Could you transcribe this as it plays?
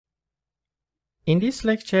In this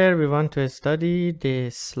lecture, we want to study the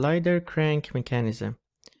slider crank mechanism,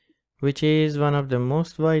 which is one of the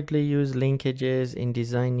most widely used linkages in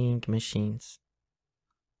designing machines.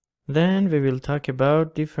 Then we will talk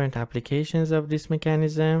about different applications of this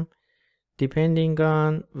mechanism, depending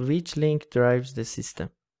on which link drives the system.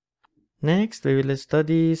 Next, we will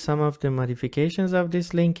study some of the modifications of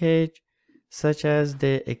this linkage, such as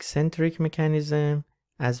the eccentric mechanism,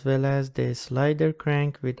 as well as the slider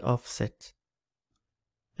crank with offset.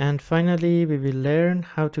 And finally, we will learn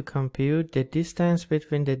how to compute the distance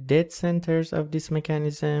between the dead centers of this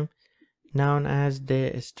mechanism, known as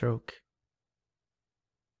the stroke.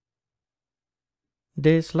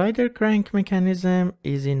 The slider crank mechanism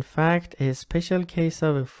is in fact a special case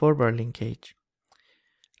of a four-bar linkage.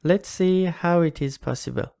 Let's see how it is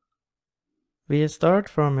possible. We start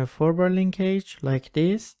from a four-bar linkage like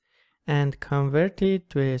this and convert it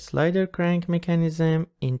to a slider crank mechanism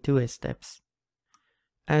in 2 steps.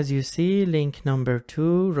 As you see, link number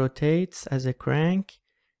 2 rotates as a crank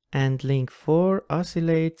and link 4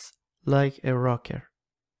 oscillates like a rocker.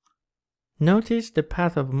 Notice the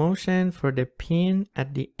path of motion for the pin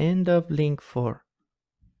at the end of link 4.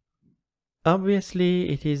 Obviously,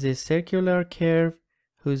 it is a circular curve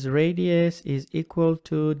whose radius is equal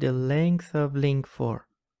to the length of link 4.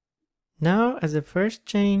 Now, as a first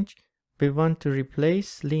change, we want to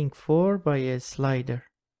replace link 4 by a slider.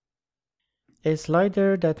 A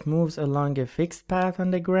slider that moves along a fixed path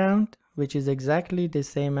on the ground, which is exactly the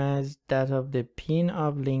same as that of the pin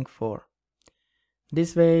of link 4.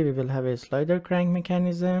 This way we will have a slider crank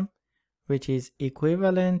mechanism which is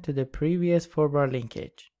equivalent to the previous 4-bar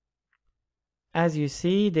linkage. As you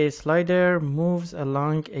see, the slider moves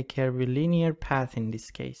along a curvilinear path in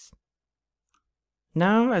this case.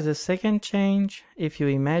 Now, as a second change, if you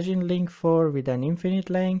imagine link 4 with an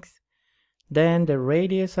infinite length, then the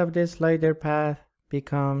radius of the slider path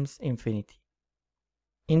becomes infinity.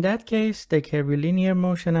 In that case, the curvilinear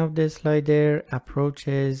motion of the slider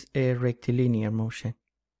approaches a rectilinear motion.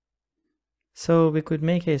 So we could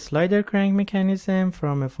make a slider crank mechanism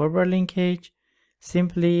from a 4-bar linkage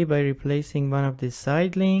simply by replacing one of the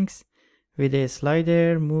side links with a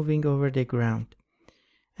slider moving over the ground,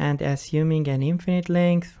 and assuming an infinite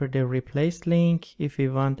length for the replaced link if we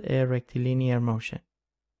want a rectilinear motion.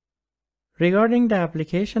 Regarding the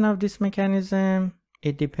application of this mechanism,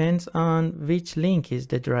 it depends on which link is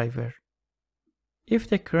the driver. If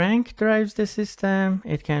the crank drives the system,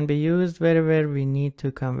 it can be used wherever we need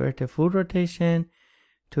to convert a full rotation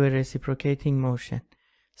to a reciprocating motion,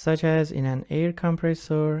 such as in an air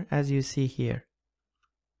compressor as you see here.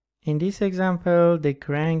 In this example, the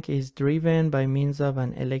crank is driven by means of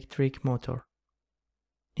an electric motor.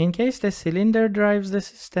 In case the cylinder drives the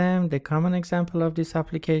system, the common example of this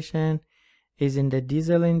application is in the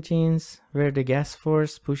diesel engines, where the gas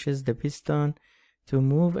force pushes the piston to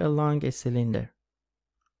move along a cylinder.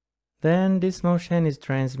 Then this motion is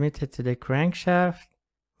transmitted to the crankshaft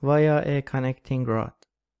via a connecting rod.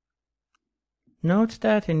 Note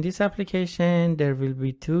that in this application there will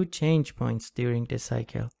be 2 change points during the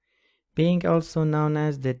cycle, being also known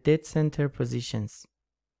as the dead center positions.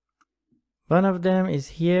 One of them is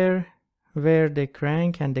here, where the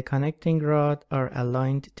crank and the connecting rod are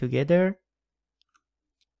aligned together,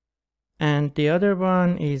 and the other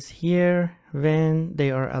one is here when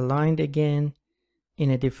they are aligned again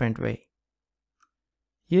in a different way.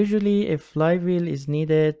 Usually a flywheel is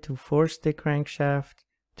needed to force the crankshaft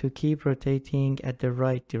to keep rotating at the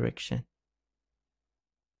right direction.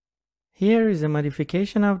 Here is a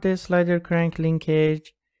modification of the slider crank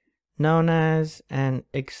linkage known as an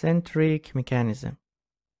eccentric mechanism.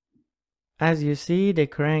 As you see, the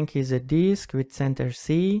crank is a disc with center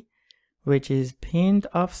C, which is pinned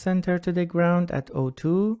off-center to the ground at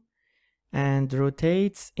O2 and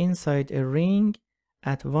rotates inside a ring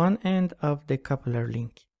at one end of the coupler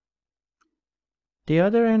link. The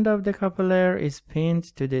other end of the coupler is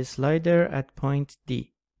pinned to the slider at point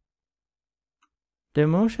D. The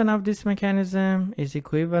motion of this mechanism is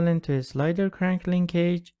equivalent to a slider crank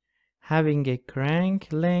linkage having a crank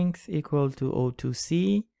length equal to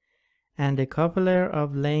O2C and a coupler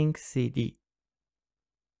of length CD.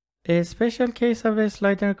 A special case of a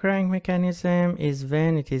slider crank mechanism is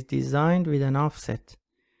when it is designed with an offset,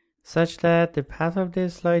 such that the path of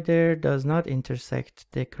the slider does not intersect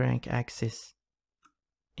the crank axis.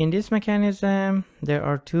 In this mechanism, there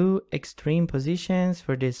are 2 extreme positions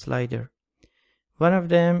for this slider. One of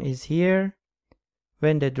them is here,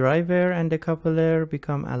 when the driver and the coupler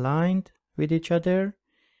become aligned with each other,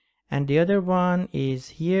 and the other one is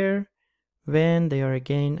here, when they are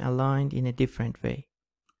again aligned in a different way.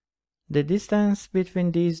 The distance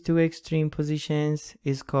between these two extreme positions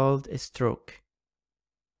is called a stroke.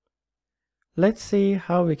 Let's see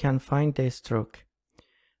how we can find the stroke.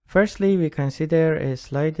 Firstly, we consider a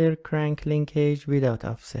slider crank linkage without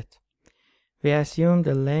offset. We assume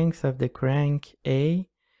the length of the crank A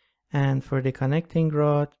and for the connecting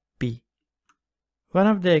rod B. One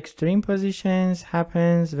of the extreme positions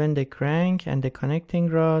happens when the crank and the connecting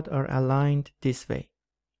rod are aligned this way.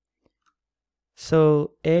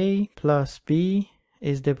 So A plus B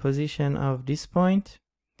is the position of this point.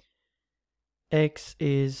 X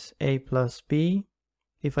is A plus B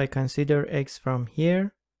if I consider X from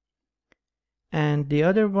here. And the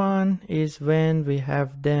other one is when we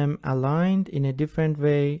have them aligned in a different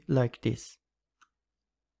way like this.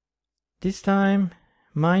 This time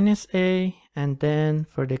minus A and then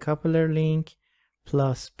for the coupler link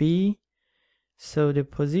plus B. So the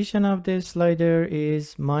position of the slider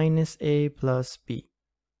is minus A plus B.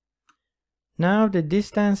 Now the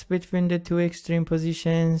distance between the two extreme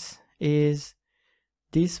positions is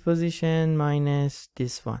this position minus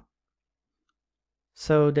this one.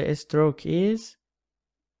 So the stroke is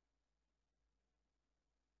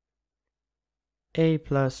A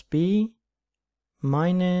plus B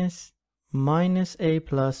minus A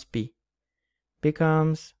plus B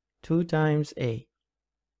becomes 2 times A.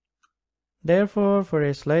 Therefore, for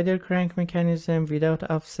a slider crank mechanism without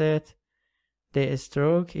offset, the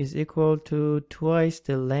stroke is equal to twice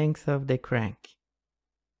the length of the crank.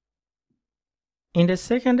 In the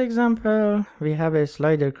second example, we have a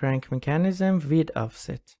slider crank mechanism with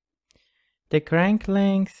offset. The crank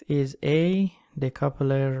length is A, the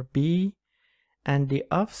coupler B, and the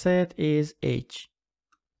offset is H.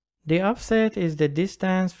 The offset is the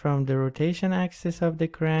distance from the rotation axis of the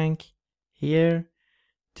crank here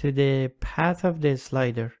to the path of the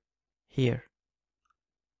slider here.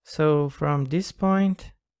 So from this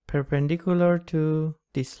point perpendicular to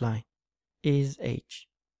this line is H.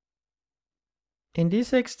 In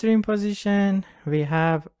this extreme position we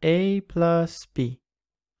have A plus B.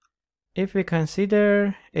 If we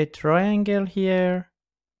consider a triangle here,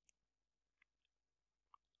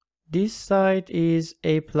 this side is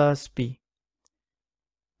A plus B.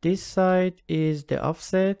 This side is the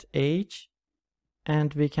offset H,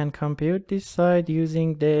 and we can compute this side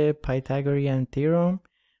using the Pythagorean theorem,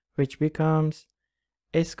 which becomes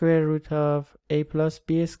a square root of A plus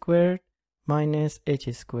B squared minus H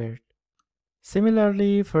squared.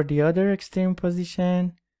 Similarly, for the other extreme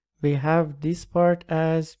position, we have this part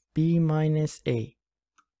as B minus A.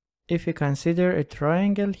 If we consider a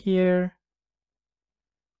triangle here,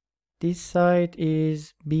 this side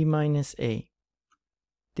is B minus A.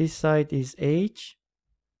 This side is H,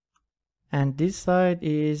 and this side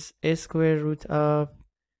is a square root of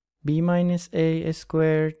B minus A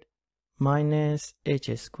squared minus H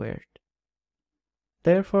squared.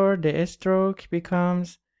 Therefore, the stroke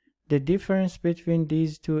becomes the difference between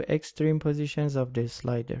these two extreme positions of the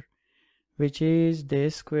slider, which is the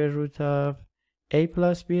square root of A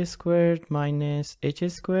plus B squared minus H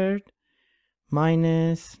squared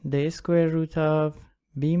minus the square root of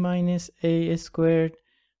B minus A squared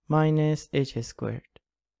minus H squared.